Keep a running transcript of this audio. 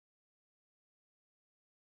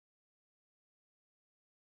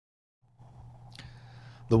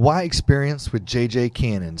The Y Experience with JJ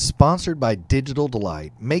Cannon, sponsored by Digital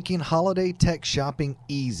Delight, making holiday tech shopping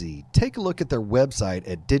easy. Take a look at their website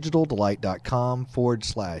at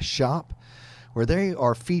digitaldelight.com/shop, where they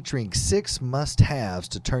are featuring 6 must-haves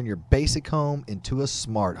to turn your basic home into a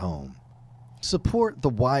smart home. Support the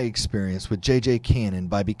Y Experience with JJ Cannon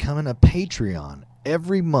by becoming a Patreon.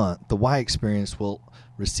 Every month, the Y Experience will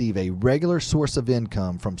receive a regular source of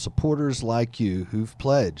income from supporters like you who've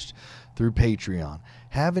pledged through Patreon.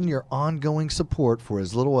 Having your ongoing support for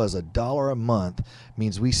as little as $1 a month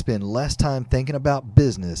means we spend less time thinking about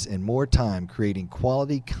business and more time creating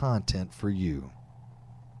quality content for you.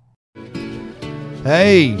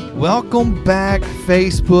 Hey, welcome back,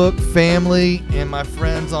 Facebook family and my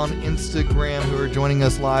friends on Instagram who are joining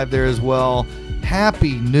us live there as well.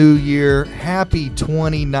 Happy New Year. Happy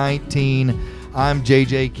 2019. I'm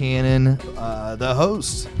JJ Cannon, the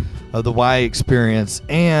host of the Y Experience,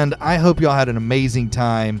 and I hope y'all had an amazing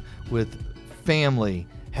time with family,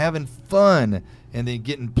 having fun, and then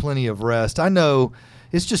getting plenty of rest. I know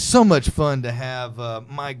it's just so much fun to have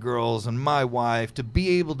my girls and my wife to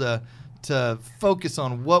be able to focus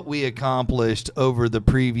on what we accomplished over the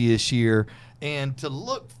previous year and to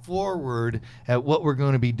look forward at what we're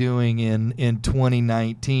going to be doing in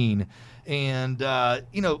 2019. And,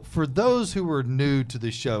 for those who are new to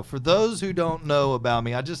the show, for those who don't know about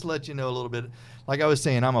me, I just let you know a little bit. Like I was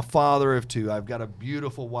saying, I'm a father of 2. I've got a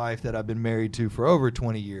beautiful wife that I've been married to for over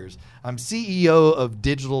 20 years. I'm CEO of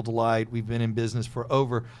Digital Delight. We've been in business for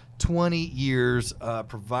over 20 years,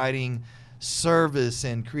 providing service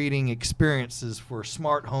and creating experiences for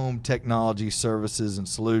smart home technology services and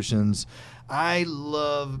solutions. I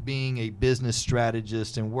love being a business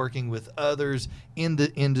strategist and working with others in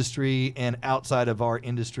the industry and outside of our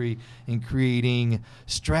industry and creating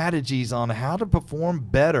strategies on how to perform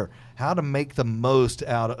better, how to make the most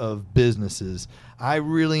out of businesses. I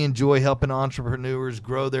really enjoy helping entrepreneurs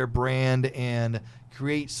grow their brand and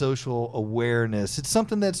create social awareness. It's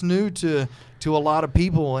something that's new to a lot of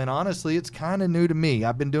people, and honestly, it's kind of new to me.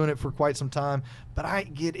 I've been doing it for quite some time, but I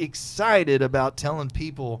get excited about telling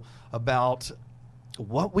people about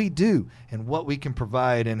what we do and what we can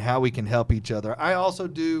provide and how we can help each other. I also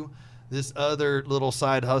do this other little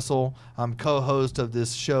side hustle. I'm co-host of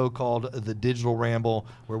this show called The Digital Ramble,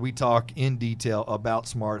 where we talk in detail about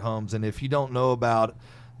smart homes. And if you don't know about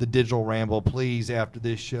The Digital Ramble, please, after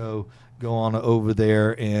this show, go on over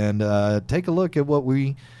there and take a look at what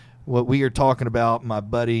we are talking about. My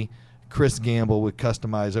buddy Chris Gamble with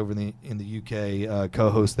Customize over in the UK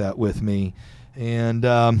co-host that with me. And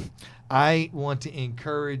I want to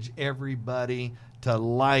encourage everybody to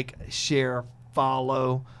like, share,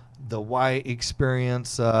 follow the Y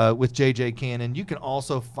Experience with JJ Cannon. You can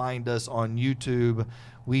also find us on YouTube.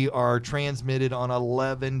 We are transmitted on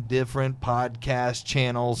 11 different podcast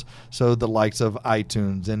channels, so the likes of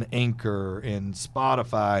iTunes and Anchor and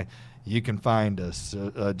Spotify, you can find us.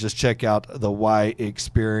 Just check out the Y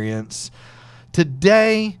Experience.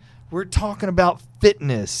 Today, we're talking about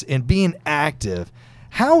fitness and being active,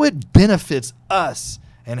 how it benefits us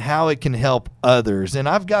and how it can help others. And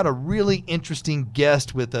I've got a really interesting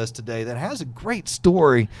guest with us today that has a great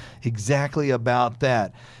story exactly about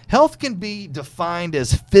that. Health can be defined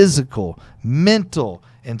as physical, mental,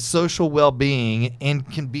 and social well-being and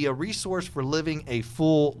can be a resource for living a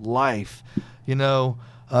full life.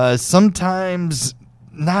 Sometimes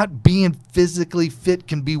not being physically fit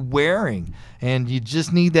can be wearing, and you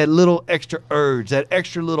just need that little extra urge, that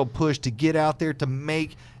extra little push to get out there to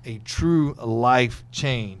make a true life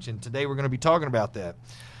change. And today we're going to be talking about that.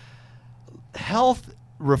 Health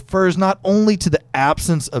refers not only to the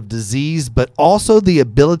absence of disease, but also the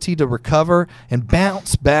ability to recover and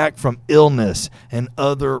bounce back from illness and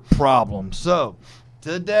other problems. So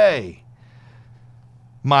today,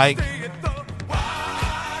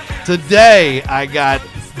 today I got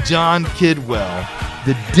John Kidwell,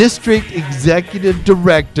 the District Executive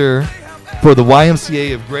Director for the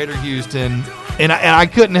YMCA of Greater Houston. And I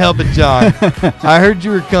couldn't help it, John. I heard you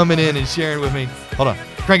were coming in and sharing with me. Hold on.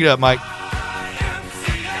 Crank it up, Mike.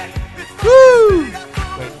 Woo!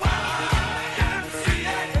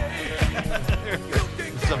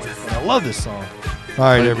 I love this song. All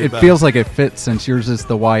right, everybody. It feels like it fits since yours is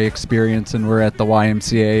the Y Experience and we're at the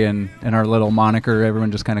YMCA and our little moniker,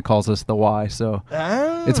 everyone just kind of calls us the Y. So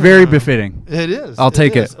it's very befitting. It is. I'll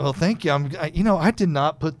take it. Well, thank you. I did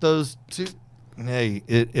not put those two. Hey,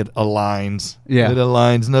 it aligns. Yeah. It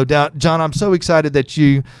aligns, no doubt. John, I'm so excited that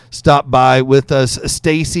you stopped by with us.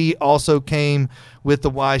 Stacy also came with the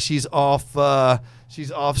Y. She's off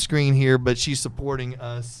screen here, but she's supporting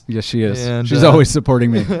us. Yes, she is. And, she's always supporting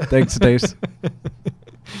me. Thanks, Stace.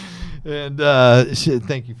 And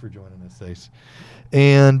thank you for joining us, Ace.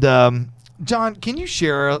 And John, can you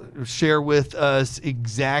share with us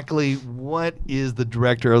exactly what is the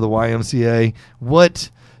director of the YMCA? What,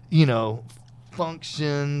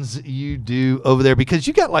 functions you do over there? Because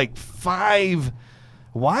you got like 5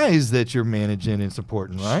 Ys that you're managing and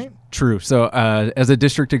supporting, right? True. So as a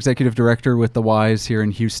district executive director with the Ys here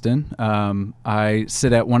in Houston, I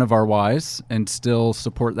sit at one of our Ys and still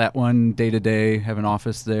support that one day to day, have an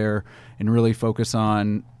office there, and really focus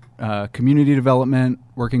on community development,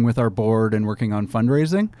 working with our board, and working on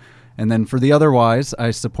fundraising. And then for the other Ys,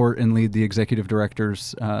 I support and lead the executive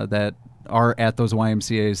directors that are at those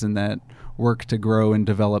YMCAs and that work to grow and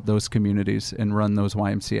develop those communities and run those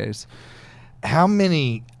YMCAs. How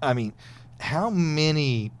many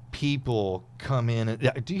people come in?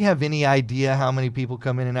 Do you have any idea how many people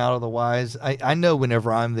come in and out of the Ys? I know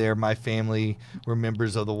whenever I'm there, my family were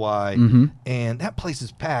members of the Y, and that place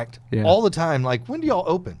is packed all the time. Like, when do y'all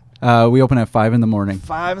open? We open at 5 in the morning.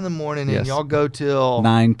 5 in the morning, and y'all go till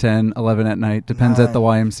 9, 10, 11 at night. Depends at the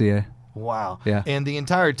YMCA. Wow. Yeah. And the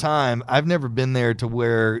entire time, I've never been there to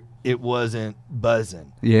where it wasn't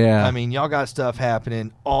buzzing. Yeah. I mean, y'all got stuff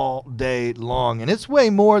happening all day long, and it's way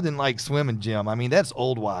more than like swim and gym. I mean, that's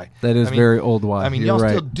old Y. That is very old Y. I mean, y'all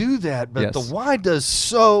still do that, but the Y does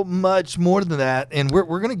so much more than that, and we're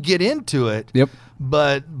going to get into it. Yep.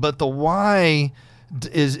 But the Y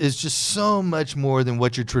is just so much more than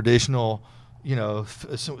what your traditional,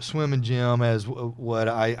 swim and gym, as what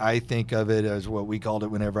I think of it as what we called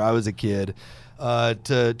it whenever I was a kid,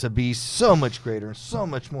 to be so much greater, so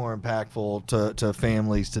much more impactful to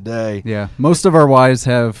families today. Yeah, most of our Ys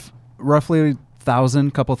have roughly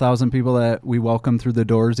couple thousand people that we welcome through the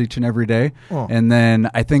doors each and every day. Oh. And then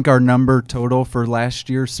I think our number total for last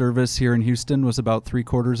year's service here in Houston was about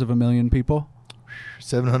 750,000 people.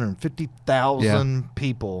 750,000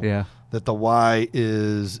 people that the Y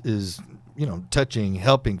is touching,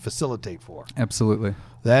 helping facilitate for. Absolutely.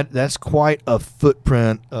 That's quite a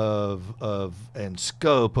footprint of and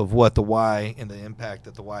scope of what the Y and the impact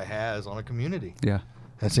that the Y has on a community. Yeah.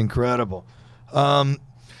 That's incredible.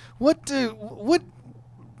 What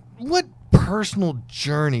personal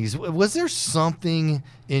journeys, was there something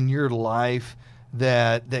in your life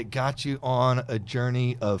that got you on a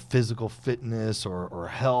journey of physical fitness or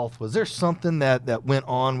health? Was there something that went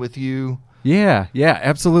on with you? Yeah,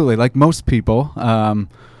 absolutely. Like most people, well,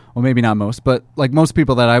 maybe not most, but like most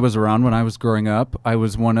people that I was around when I was growing up, I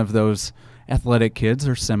was one of those athletic kids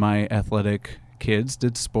or semi-athletic kids,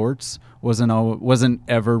 did sports, wasn't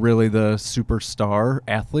ever really the superstar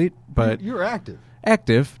athlete, but you were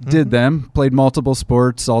active. Did them, played multiple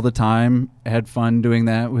sports all the time, had fun doing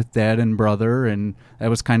that with dad and brother, and that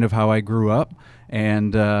was kind of how I grew up.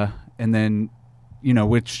 And then,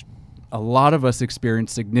 which a lot of us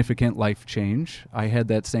experienced significant life change. I had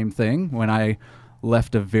that same thing when I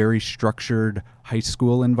left a very structured high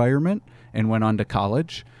school environment and went on to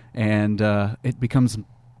college, and it becomes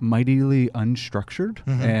mightily unstructured,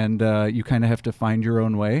 and you kind of have to find your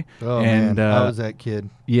own way. Oh, and man, I was that kid.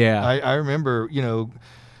 Yeah. I remember,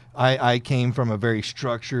 I came from a very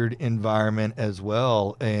structured environment as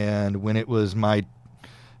well, and when it was my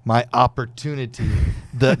opportunity,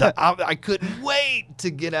 I couldn't wait to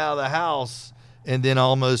get out of the house, and then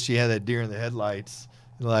almost you had that deer in the headlights.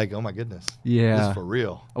 Like, oh my goodness. Yeah. This is for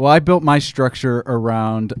real. Well, I built my structure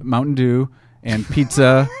around Mountain Dew and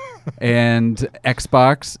pizza and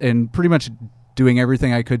Xbox, and pretty much doing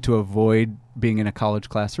everything I could to avoid being in a college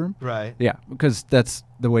classroom. Right. Yeah, because that's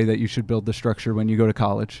the way that you should build the structure when you go to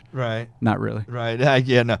college. Right. Not really. Right.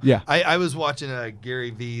 Yeah, no. Yeah. I was watching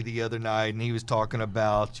Gary Vee the other night, and he was talking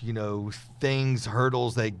about,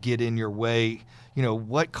 hurdles that get in your way,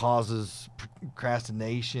 what causes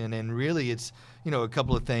procrastination, and really it's, a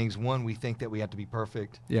couple of things. One, we think that we have to be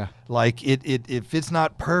perfect. Yeah. Like if it's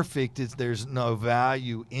not perfect, there's no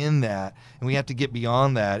value in that, and we have to get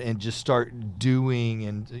beyond that and just start doing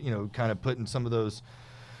and kind of putting some of those.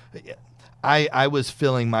 I was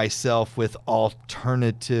filling myself with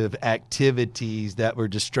alternative activities that were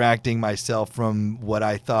distracting myself from what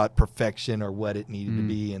I thought perfection or what it needed to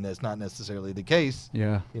be, and that's not necessarily the case.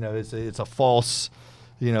 Yeah. It's a false.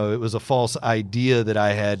 It was a false idea that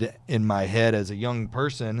I had in my head as a young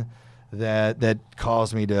person that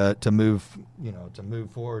caused me to move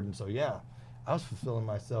forward. And so, I was fulfilling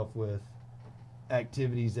myself with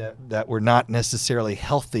activities that were not necessarily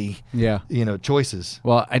healthy, choices.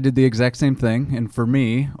 Well, I did the exact same thing. And for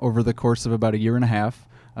me, over the course of about a year and a half,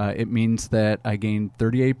 it means that I gained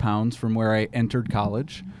 38 pounds from where I entered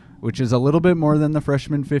college, which is a little bit more than the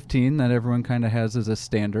freshman 15 that everyone kind of has as a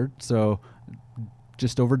standard. So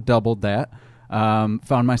just over doubled that.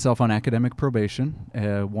 Found myself on academic probation,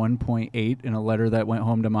 1.8, in a letter that went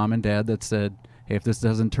home to mom and dad that said, hey, if this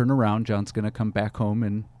doesn't turn around, John's going to come back home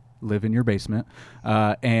and live in your basement.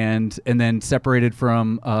 And then separated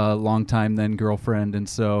from a longtime then girlfriend. And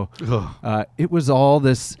so it was all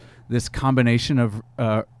this combination of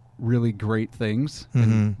really great things,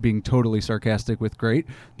 and being totally sarcastic with great,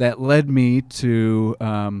 that led me to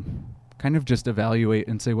kind of just evaluate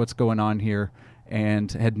and say, what's going on here?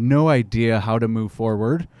 And had no idea how to move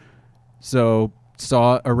forward. So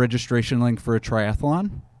saw a registration link for a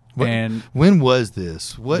triathlon. And when was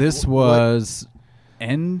this? This was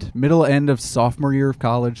middle end of sophomore year of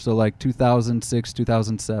college, so like 2006,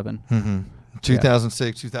 2007.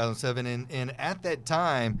 2006, 2007. And at that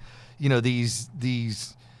time, these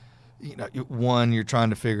one, you're trying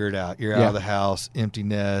to figure it out. You're out of the house, empty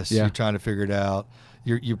nest. You're trying to figure it out.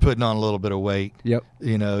 You're putting on a little bit of weight. Yep.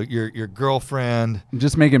 Your girlfriend.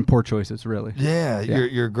 Just making poor choices, really. Yeah.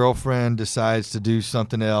 Your girlfriend decides to do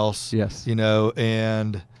something else. Yes.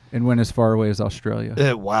 And went as far away as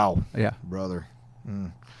Australia. Wow. Yeah. Brother.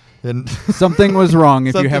 And something was wrong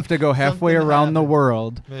if you have to go halfway around the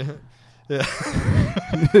world. Yeah.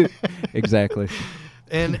 Exactly.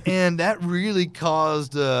 And that really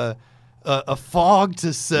caused a fog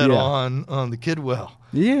to set on the Kidwell.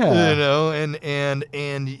 Yeah. And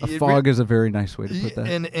a fog is a very nice way to put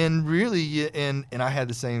that. And really, and I had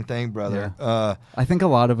the same thing, brother. Yeah. I think a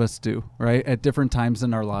lot of us do, right? At different times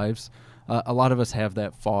in our lives, a lot of us have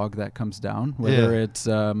that fog that comes down, whether it's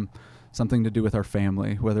something to do with our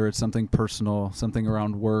family, whether it's something personal, something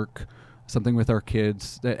around work, something with our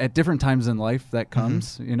kids. At different times in life that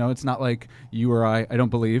comes. It's not like you or I don't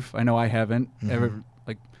believe. I know I haven't ever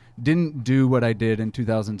didn't do what I did in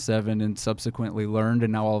 2007 and subsequently learned,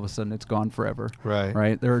 and now all of a sudden it's gone forever.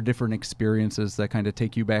 Right. There are different experiences that kind of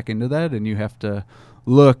take you back into that, and you have to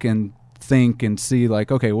look and think and see,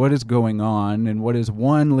 like, okay, what is going on, and what is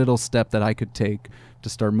one little step that I could take to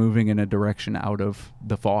start moving in a direction out of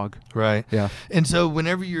the fog. Right. Yeah. And so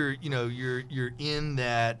whenever you're in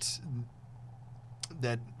that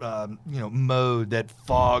mode, that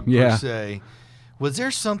fog per se, was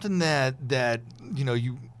there something that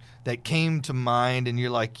came to mind and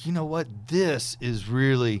you're like, what, this is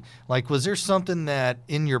really like, was there something that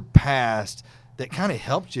in your past that kind of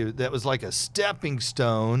helped you, that was like a stepping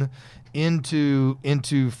stone into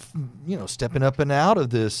stepping up and out of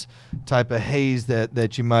this type of haze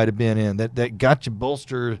that you might have been in, that got you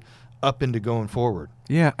bolstered up into going forward?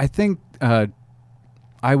 Yeah, I think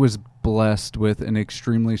I was blessed with an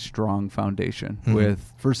extremely strong foundation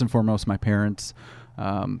with, first and foremost, my parents.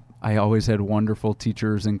 I always had wonderful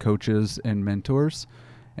teachers and coaches and mentors.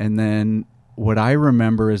 And then what I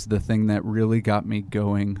remember is the thing that really got me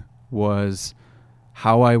going was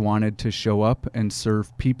how I wanted to show up and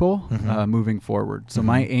serve people moving forward. So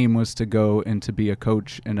my aim was to go and to be a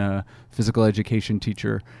coach and a physical education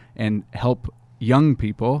teacher and help young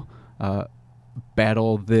people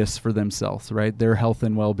battle this for themselves, right? Their health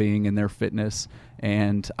and well-being and their fitness.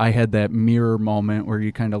 And I had that mirror moment where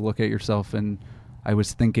you kind of look at yourself, and I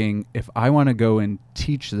was thinking, if I want to go and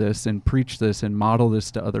teach this and preach this and model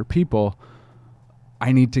this to other people,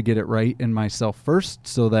 I need to get it right in myself first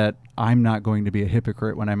so that I'm not going to be a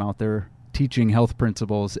hypocrite when I'm out there teaching health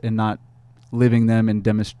principles and not living them and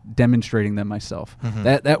demonstrating them myself.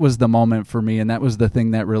 That was the moment for me, and that was the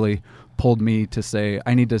thing that really pulled me to say,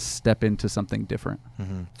 I need to step into something different.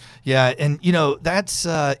 Yeah, and that's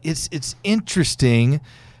it's interesting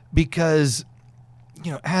because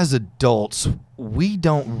as adults, we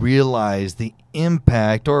don't realize the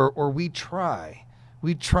impact, or we try,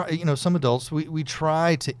 some adults, we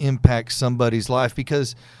try to impact somebody's life,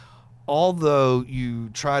 because although you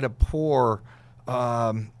try to pour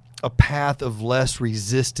a path of less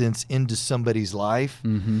resistance into somebody's life,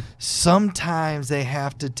 sometimes they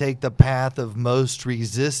have to take the path of most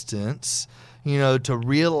resistance, to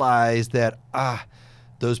realize that,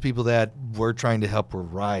 those people that we're trying to help were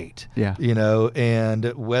right. Yeah.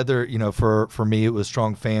 And whether, for me, it was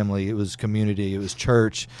strong family, it was community, it was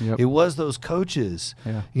church, it was those coaches,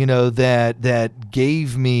 that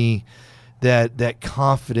gave me that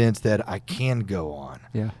confidence that I can go on.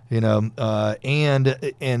 Yeah.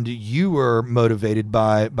 And you were motivated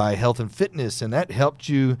by health and fitness, and that helped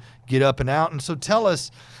you get up and out. And so tell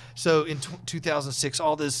us, so in 2006,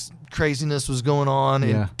 all this craziness was going on.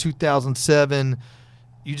 In 2007,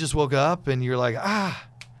 you just woke up and you're like, I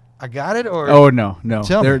got it? Or no.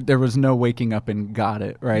 There was no waking up and got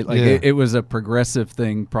it, right? Like it was a progressive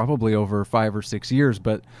thing, probably over 5 or 6 years.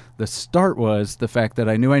 But the start was the fact that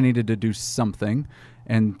I knew I needed to do something.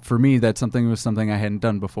 And for me, that something was something I hadn't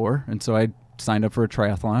done before. And so I signed up for a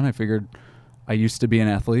triathlon. I figured I used to be an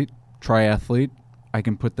athlete, triathlete. I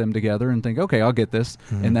can put them together and think, okay, I'll get this.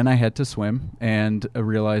 Mhm. And then I had to swim and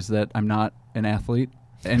realized that I'm not an athlete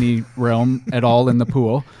any realm at all in the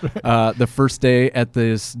pool. The first day at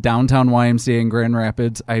this downtown YMCA in Grand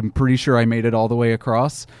Rapids, I'm pretty sure I made it all the way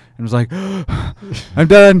across and was like, I'm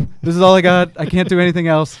done. This is all I got. I can't do anything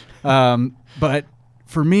else. But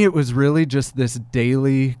for me, it was really just this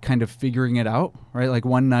daily kind of figuring it out, right? Like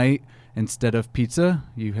one night, instead of pizza,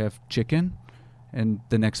 you have chicken. And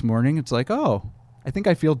the next morning, it's like, oh, I think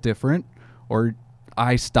I feel different. Or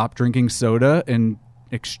I stopped drinking soda and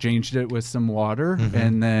exchanged it with some water. Mhm.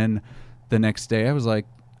 And then the next day, I was like,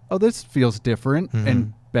 oh, this feels different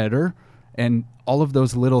and better. And all of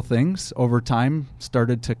those little things over time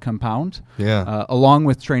started to compound, along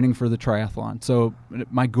with training for the triathlon. So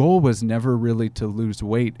my goal was never really to lose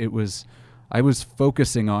weight. I was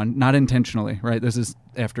focusing on, not intentionally, right? This is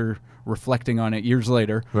after reflecting on it years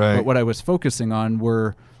later. Right. But what I was focusing on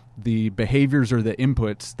were the behaviors or the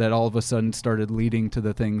inputs that all of a sudden started leading to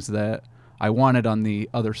the things that I wanted on the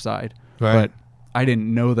other side. Right. But I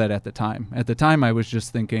didn't know that at the time. At the time, I was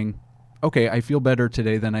just thinking, okay, I feel better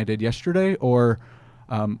today than I did yesterday, or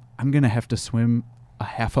I'm going to have to swim a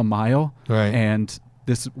half a mile, Right. and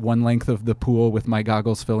this one length of the pool with my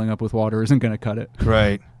goggles filling up with water isn't going to cut it.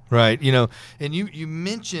 Right. Right. You know, and you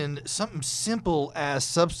mentioned something simple as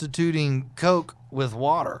substituting Coke with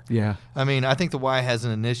water. Yeah. I mean, I think the Y has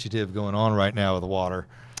an initiative going on right now with water.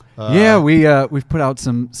 Yeah, we've put out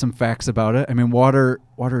some facts about it. I mean, water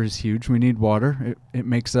is huge. We need water. It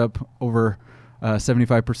makes up over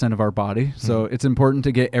 75% of our body. So it's important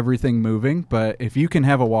to get everything moving. But if you can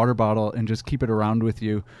have a water bottle and just keep it around with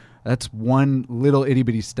you, that's one little itty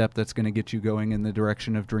bitty step that's going to get you going in the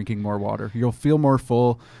direction of drinking more water. You'll feel more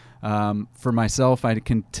full. For myself, I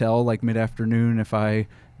can tell like mid-afternoon if I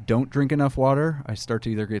don't drink enough water, I start to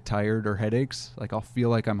either get tired or headaches. Like I'll feel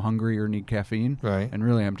like I'm hungry or need caffeine. Right. And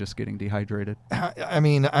really I'm just getting dehydrated. I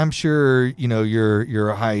mean, I'm sure, you know,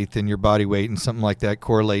 your height and your body weight and something like that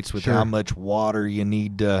correlates with Sure. how much water you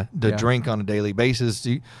need to Yeah. drink on a daily basis.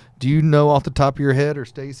 Do you know off the top of your head, or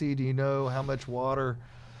Stacy, do you know how much water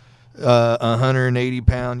a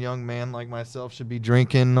 180-pound young man like myself should be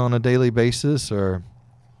drinking on a daily basis? Or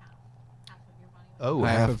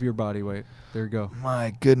Half of your body weight. There you go.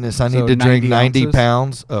 My goodness, I So need to drink 90 ounces?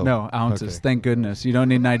 pounds. Oh, No, ounces. okay. Thank goodness. You don't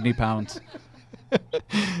need 90 pounds.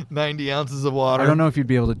 90 ounces of water. I don't know if you'd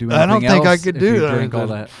be able to do anything I don't think I else could if do you that. drink all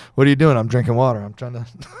that. What are you doing? I'm drinking water. I'm trying to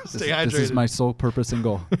stay hydrated. This is my sole purpose and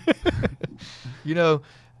goal. You know,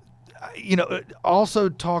 also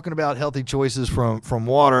talking about healthy choices from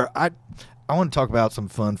water, I want to talk about some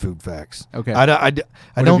fun food facts. Okay. I What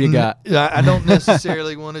have don't you got? I don't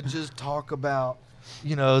necessarily want to just talk about,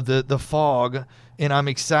 you know, the fog, and I'm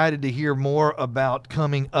excited to hear more about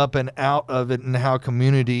coming up and out of it and how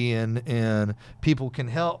community and people can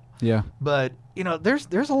help. Yeah. But, you know, there's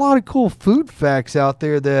a lot of cool food facts out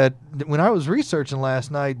there that when I was researching last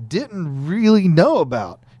night didn't really know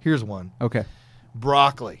about. Here's one. Okay.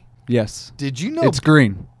 Broccoli. Yes. Did you know It's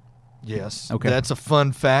green. Yes. Okay. That's a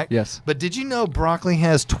fun fact. Yes. But did you know broccoli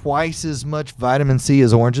has twice as much vitamin C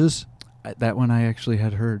as oranges? That one I actually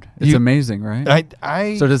had heard. It's You- amazing, right?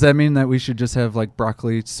 I So does that mean that we should just have like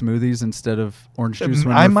broccoli smoothies instead of orange juice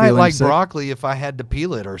when I we're might feeling like sick? broccoli if I had to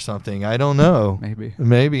peel it or something. I don't know. Maybe.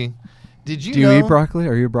 Maybe. Did you Do you know eat broccoli?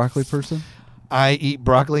 Are you a broccoli person? I eat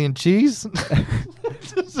broccoli and cheese?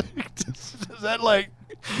 Does that like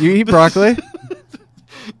You eat broccoli?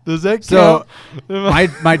 does that So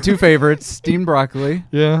count? my two favorites, steamed broccoli,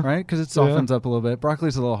 yeah. right? Because it softens up a little bit.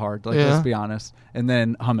 Broccoli's a little hard, like Yeah. let's be honest. And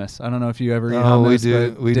then hummus. I don't know if you ever eat Oh, hummus. we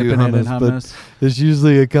do. but We do dipping it in hummus, but hummus. it's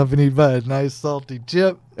usually accompanied by a nice salty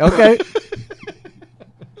chip. Okay.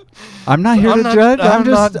 I'm not here to judge. I'm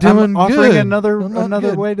just not doing offering good. another I'm not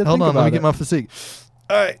good. way to Hold think on, about let me it. get my physique.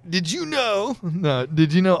 All right. Did you know? No.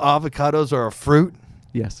 Did you know avocados are a fruit?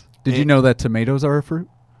 Yes. Did you know that tomatoes are a fruit?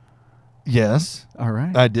 Yes, All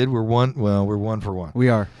right. I did. We're one for one. We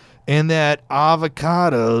are. And that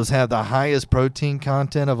avocados have the highest protein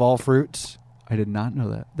content of all fruits. I did not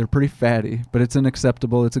know that. They're pretty fatty, but it's an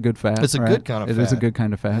acceptable. It's a good fat. It's a right? good kind of It is a fat. good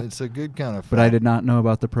kind of fat. It's a good kind of. But I fat. did not know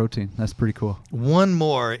about the protein. That's pretty cool. One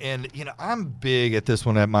more, and you know I'm big at this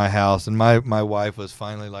one at my house, and my wife was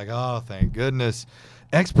finally like, "Oh, thank goodness."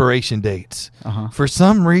 Expiration dates. Uh-huh. For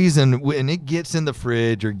some reason, when it gets in the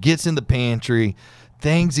fridge or gets in the pantry,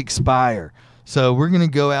 things expire. So we're going to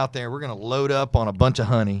go out there. We're going to load up on a bunch of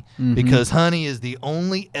honey Mhm. because honey is the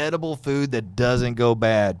only edible food that doesn't go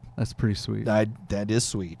bad. That's pretty sweet. That is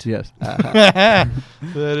sweet. Yes. That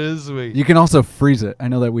is sweet. You can also freeze it. I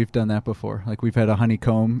know that we've done that before. Like we've had a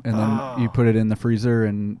honeycomb and then Oh. you put it in the freezer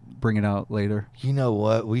and bring it out later. You know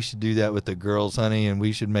what? We should do that with the girls, honey, and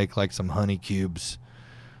we should make like some honey cubes.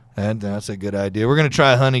 And that's a good idea. We're going to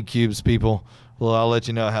try honey cubes, people. Well, I'll let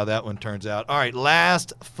you know how that one turns out. All right,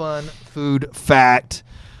 last fun food fact.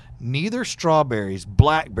 Neither strawberries,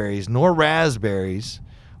 blackberries, nor raspberries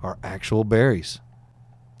are actual berries.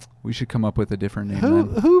 We should come up with a different name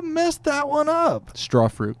then. Who messed that one up? Straw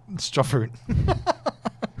fruit. Straw fruit.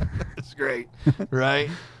 That's great. Right?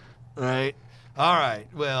 Right. All right.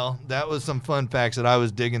 Well, that was some fun facts that I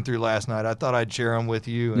was digging through last night. I thought I'd share them with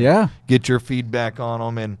you and get your feedback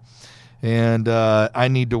on them. And I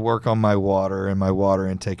need to work on my water and my water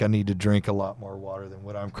intake. I need to drink a lot more water than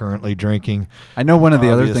what I'm currently drinking. I know one of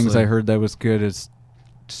the other things I heard that was good is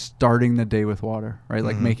starting the day with water, right?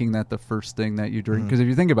 Like making that the first thing that you drink. Because if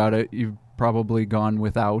you think about it, you've probably gone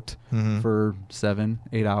without for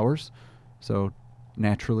 7-8 hours. So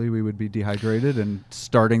naturally we would be dehydrated, and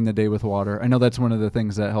starting the day with water. I know that's one of the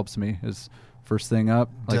things that helps me is first thing up,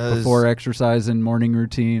 like before exercise and morning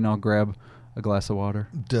routine, I'll grab a glass of water.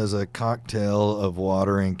 Does a cocktail of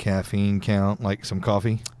water and caffeine count like some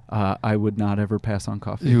coffee? I would not ever pass on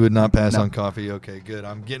coffee. You would not pass on coffee? Okay, good.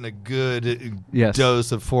 I'm getting a good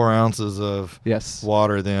dose of 4 ounces of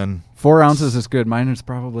water then. 4 ounces is good. Mine is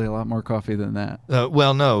probably a lot more coffee than that.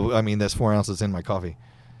 Well, no. I mean, that's 4 ounces in my coffee.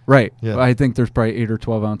 Right. Yeah. I think there's probably 8 or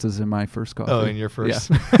 12 ounces in my first coffee. Oh, in your first?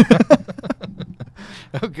 Yeah.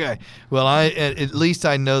 Okay. Well, at least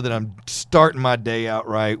I know that I'm starting my day out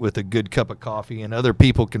right with a good cup of coffee, and other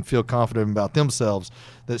people can feel confident about themselves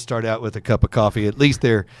that start out with a cup of coffee. At least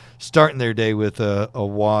they're starting their day with a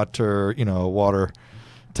water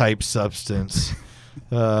type substance.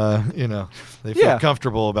 They feel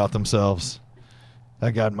comfortable about themselves.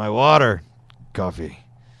 I got my water, coffee.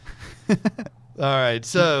 All right,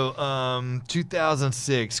 so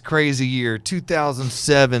 2006, crazy year.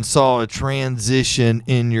 2007 saw a transition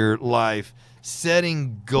in your life.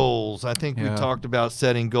 Setting goals. I think we talked about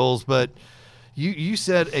setting goals, but you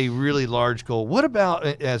set a really large goal. What about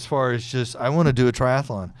as far as just, I want to do a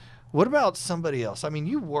triathlon? What about somebody else? I mean,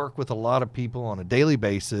 you work with a lot of people on a daily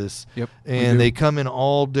basis, and they come in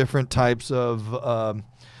all different types of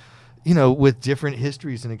with different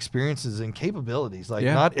histories and experiences and capabilities. Like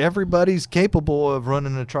not everybody's capable of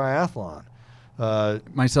running a triathlon.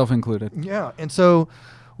 Myself included. Yeah. And so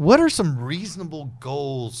what are some reasonable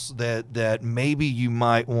goals that maybe you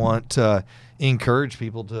might want to encourage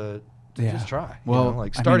people to just try? Well,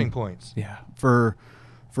 like starting points. Yeah. For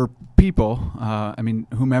people,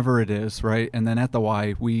 whomever it is, right? And then at the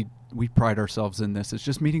Y, we pride ourselves in this. It's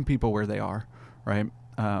just meeting people where they are, right?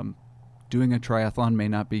 Doing a triathlon may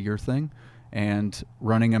not be your thing, and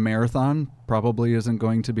running a marathon probably isn't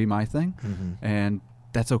going to be my thing, and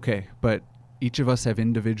that's okay. But each of us have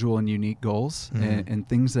individual and unique goals and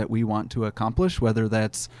things that we want to accomplish, whether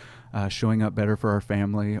that's showing up better for our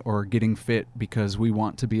family, or getting fit because we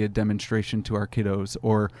want to be a demonstration to our kiddos,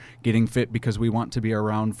 or getting fit because we want to be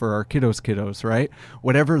around for our kiddos, right?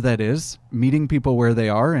 Whatever that is, meeting people where they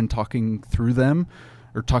are and talking through them,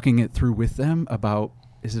 or talking it through with them about,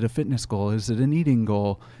 is it a fitness goal? Is it an eating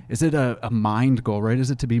goal? Is it a mind goal, right?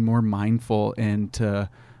 Is it to be more mindful and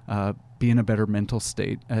to be in a better mental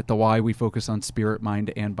state? At the Y, we focus on spirit,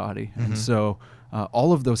 mind, and body. And so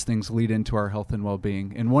all of those things lead into our health and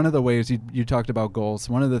well-being. And one of the ways you talked about goals,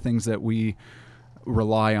 one of the things that we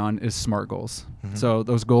rely on is SMART goals. So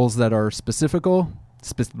those goals that are specific,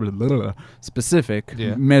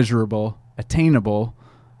 measurable, attainable,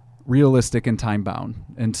 realistic, and time-bound.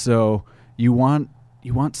 And so you want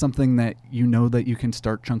something that you know that you can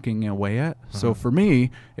start chunking away at. So for me,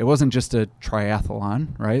 it wasn't just a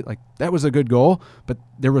triathlon, right? Like that was a good goal, but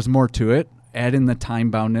there was more to it. Add in the time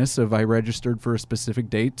boundness of I registered for a specific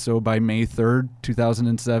date. So by May 3rd,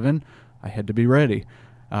 2007, I had to be ready.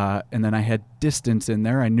 And then I had distance in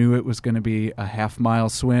there. I knew it was going to be a half-mile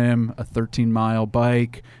swim, a 13-mile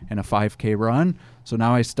bike, and a 5K run. So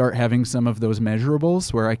now I start having some of those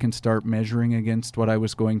measurables where I can start measuring against what I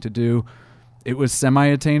was going to do. It was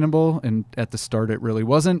semi-attainable, and at the start it really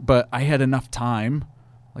wasn't, but I had enough time,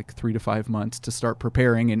 like 3 to 5 months, to start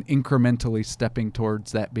preparing and incrementally stepping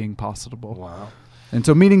towards that being possible. Wow. And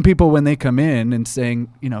so meeting people when they come in and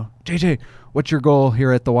saying, JJ, what's your goal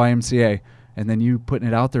here at the YMCA? And then you putting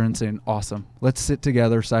it out there and saying, awesome, let's sit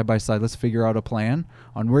together side by side. Let's figure out a plan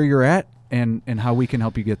on where you're at and how we can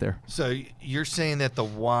help you get there. So you're saying that the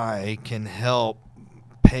Y can help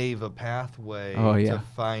pave a pathway to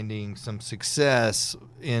finding some success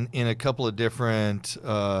in a couple of different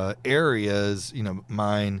areas,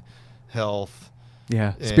 mind, health.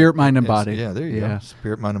 Yeah, spirit, mind, and body. Yeah, there you go.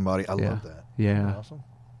 Spirit, mind, and body. I love that. Yeah. Awesome.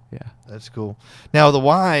 Yeah. That's cool. Now, the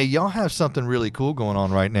Y, y'all have something really cool going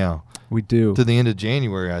on right now. We do. To the end of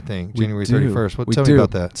January, I think. We January do. 31st. Tell me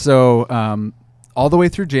about that. So, all the way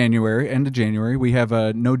through January, end of January, we have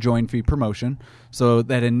a no join fee promotion. So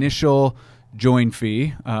that initial join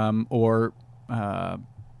fee, or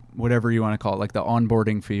whatever you want to call it, like the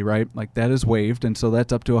onboarding fee, right? Like that is waived, and so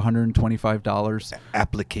that's up to $125.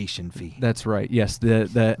 Application fee. That's right. Yes,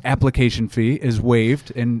 the application fee is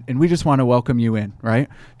waived, and we just want to welcome you in, right?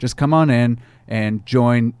 Just come on in and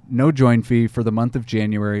join. No join fee for the month of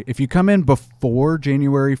January. If you come in before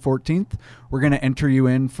January 14th, we're going to enter you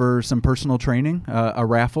in for some personal training, a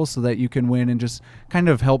raffle, so that you can win and just kind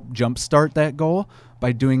of help jumpstart that goal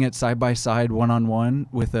by doing it side by side, one-on-one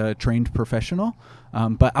with a trained professional.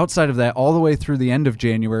 But outside of that, all the way through the end of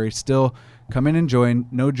January, still come in and join,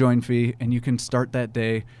 no join fee, and you can start that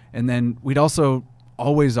day. And then we'd also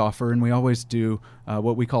always offer, and we always do,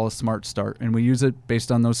 what we call a SMART start. And we use it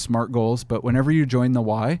based on those SMART goals. But whenever you join the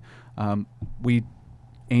Y, we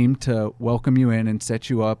aim to welcome you in and set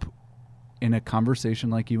you up in a conversation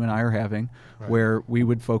like you and I are having, right, where we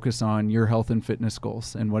would focus on your health and fitness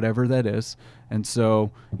goals and whatever that is. And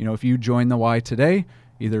so, if you join the Y today,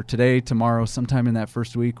 either today, tomorrow, sometime in that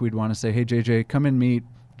first week, we'd want to say, hey, JJ, come and meet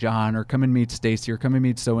John, or come and meet Stacy, or come and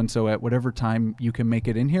meet so-and-so at whatever time you can make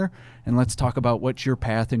it in here, and let's talk about what your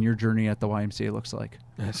path and your journey at the YMCA looks like.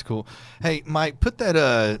 That's cool. Hey, Mike, put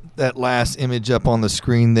that last image up on the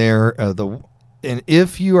screen there. And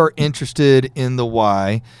if you are interested in the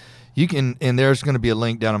Y, you can, and there's going to be a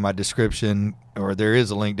link down in my description, or there is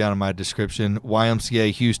a link down in my description,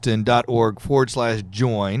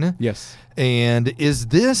 ymcahouston.org/join. Yes. And is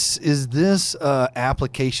this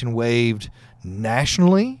application waived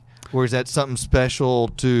nationally, or is that something special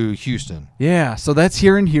to Houston? Yeah, so that's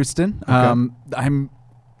here in Houston. Okay. I'm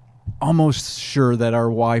almost sure that our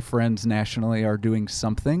Y friends nationally are doing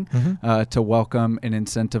something to welcome and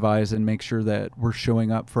incentivize and make sure that we're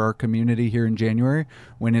showing up for our community here in January,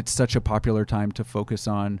 when it's such a popular time to focus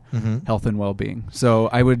on health and well-being. So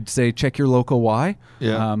I would say check your local Y,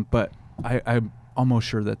 but I'm almost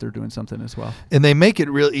sure that they're doing something as well. And they make it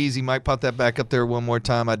real easy. Mike, pop that back up there one more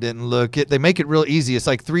time. I didn't look. They make it real easy. It's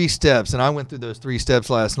like 3 steps, and I went through those 3 steps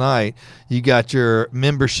last night. You got your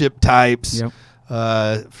membership types. Yep.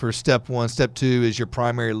 For step 1. Step 2 is your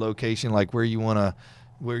primary location, like where you want to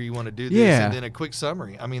do this, and then a quick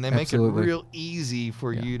summary. I mean, they make it real easy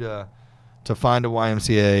for you to find a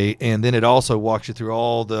YMCA, and then it also walks you through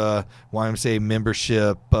all the YMCA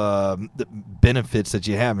membership the benefits that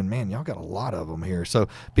you have. And man, y'all got a lot of them here. So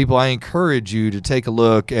people, I encourage you to take a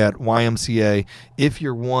look at YMCA if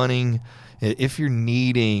you're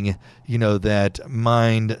needing, that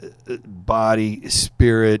mind, body,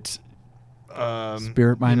 spirit,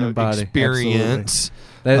 spirit, mind, and body experience.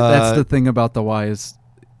 That's the thing about the Y is,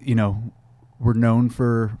 we're known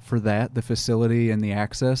for that, the facility and the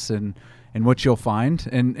access and what you'll find.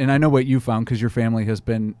 And I know what you found, because your family has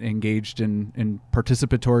been engaged in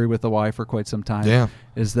participatory with the Y for quite some time. Yeah.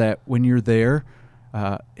 Is that when you're there,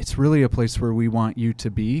 it's really a place where we want you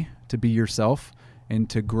to be yourself and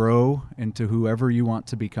to grow into whoever you want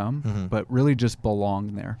to become, but really just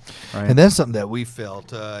belong there. Right? And that's something that we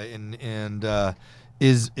felt,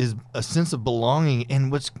 is a sense of belonging. And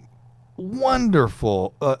what's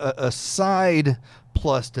wonderful, a side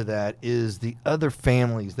plus to that, is the other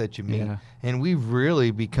families that you meet. Yeah. And we've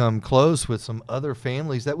really become close with some other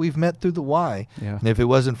families that we've met through the Y. Yeah. And if it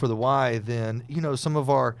wasn't for the Y, then, some of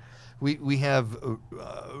our, we have a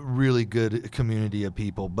really good community of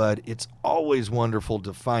people, but it's always wonderful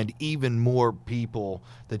to find even more people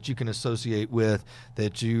that you can associate with,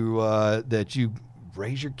 that you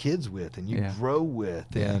raise your kids with and you grow with.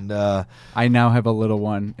 Yeah. And I now have a little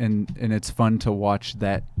one, and it's fun to watch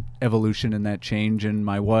that evolution and that change in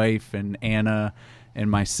my wife and Anna and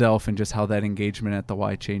myself, and just how that engagement at the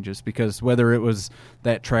Y changes. Because whether it was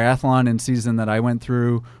that triathlon in season that I went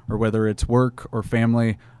through, or whether it's work or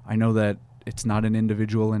family, I know that it's not an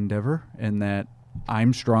individual endeavor, and that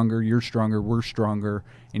I'm stronger, you're stronger, we're stronger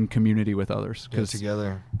in community with others.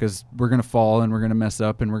 Together. Because we're going to fall and we're going to mess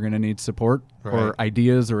up and we're going to need support or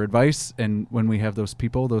ideas or advice. And when we have those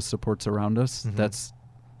people, those supports around us,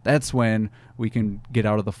 that's when we can get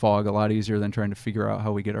out of the fog a lot easier than trying to figure out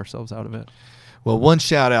how we get ourselves out of it. Well, one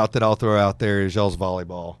shout out that I'll throw out there is y'all's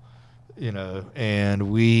volleyball. And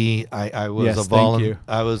I was I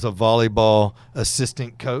was a volleyball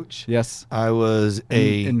assistant coach. Yes. I was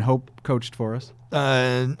and Hope coached for us.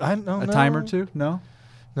 I don't know. A time or two? No,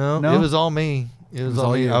 it was all me. It was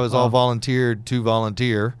all me. I was all volunteered to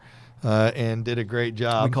volunteer, and did a great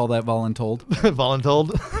job. We call that voluntold.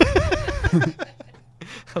 Voluntold.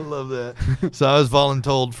 I love that. So I was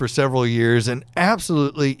voluntold for several years, and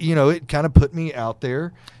absolutely, it kind of put me out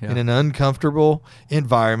there in an uncomfortable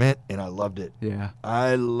environment, and I loved it. Yeah.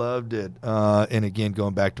 I loved it. And again,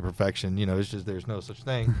 going back to perfection, it's just there's no such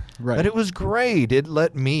thing. Right. But it was great. It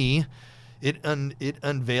let me, it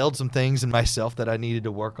unveiled some things in myself that I needed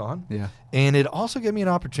to work on. Yeah. And it also gave me an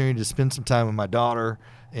opportunity to spend some time with my daughter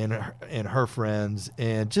and her friends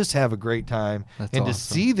and just have a great time. That's and awesome. to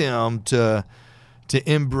see them to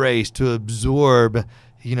embrace, to absorb,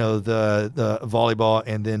 the volleyball,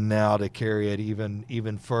 and then now to carry it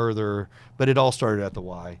even further. But it all started at the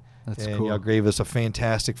Y. That's and cool. Y'all gave us a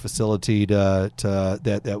fantastic facility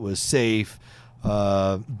that was safe,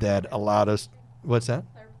 that allowed us. What's that?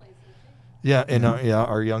 Yeah, and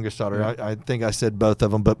our youngest daughter. Yeah. I think I said both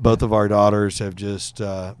of them, but both of our daughters have just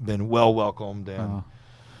been well welcomed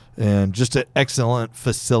and just an excellent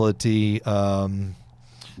facility.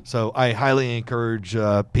 So I highly encourage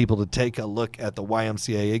people to take a look at the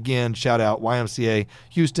YMCA. Again, shout out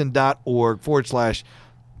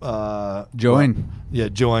YMCAHouston.org/. Join.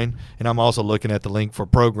 Join. And I'm also looking at the link for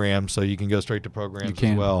programs, so you can go straight to programs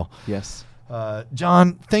as well. Yes.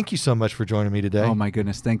 John, thank you so much for joining me today. Oh, my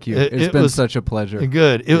goodness. Thank you. It's been such a pleasure.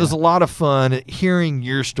 Good. It was a lot of fun hearing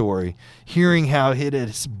your story, hearing how it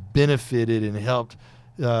has benefited and helped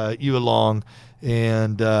you along,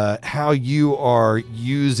 and how you are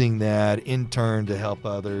using that in turn to help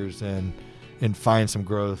others and find some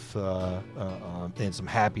growth and some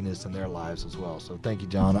happiness in their lives as well. So thank you,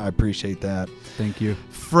 John. I appreciate that. Thank you.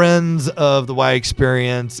 Friends of the Y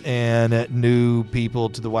Experience and new people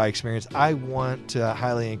to the Y Experience, I want to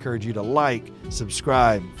highly encourage you to like,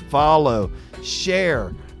 subscribe, follow,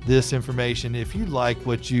 share this information. If you like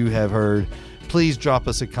what you have heard, please drop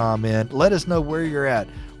us a comment. Let us know where you're at,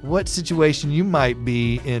 what situation you might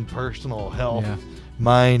be in personal health. Yeah.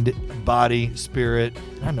 Mind, body, spirit.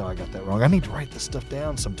 I know I got that wrong. I need to write this stuff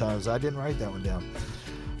down sometimes. I didn't write that one down.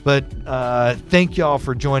 But thank y'all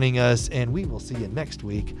for joining us, and we will see you next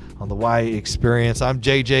week on the Y Experience. I'm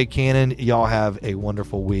JJ Cannon. Y'all have a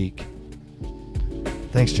wonderful week.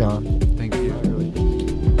 Thanks, John. Thank you. That was wonderful.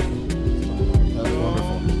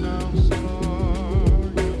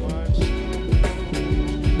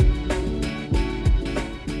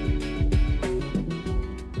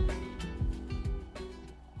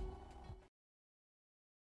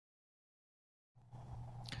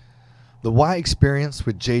 The Y Experience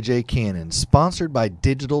with JJ Cannon, sponsored by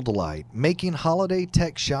Digital Delight, making holiday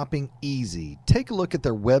tech shopping easy. Take a look at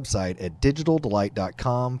their website at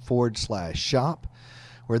digitaldelight.com/shop,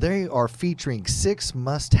 where they are featuring 6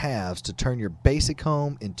 must-haves to turn your basic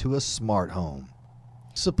home into a smart home.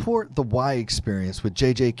 Support the Y Experience with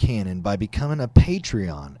JJ Cannon by becoming a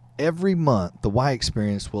Patreon. Every month, the Y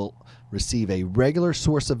Experience will receive a regular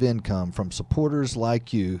source of income from supporters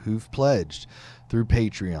like you who've pledged through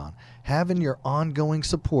Patreon. Having your ongoing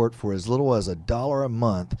support for as little as $1 a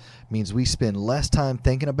month means we spend less time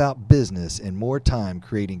thinking about business and more time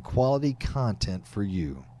creating quality content for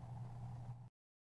you.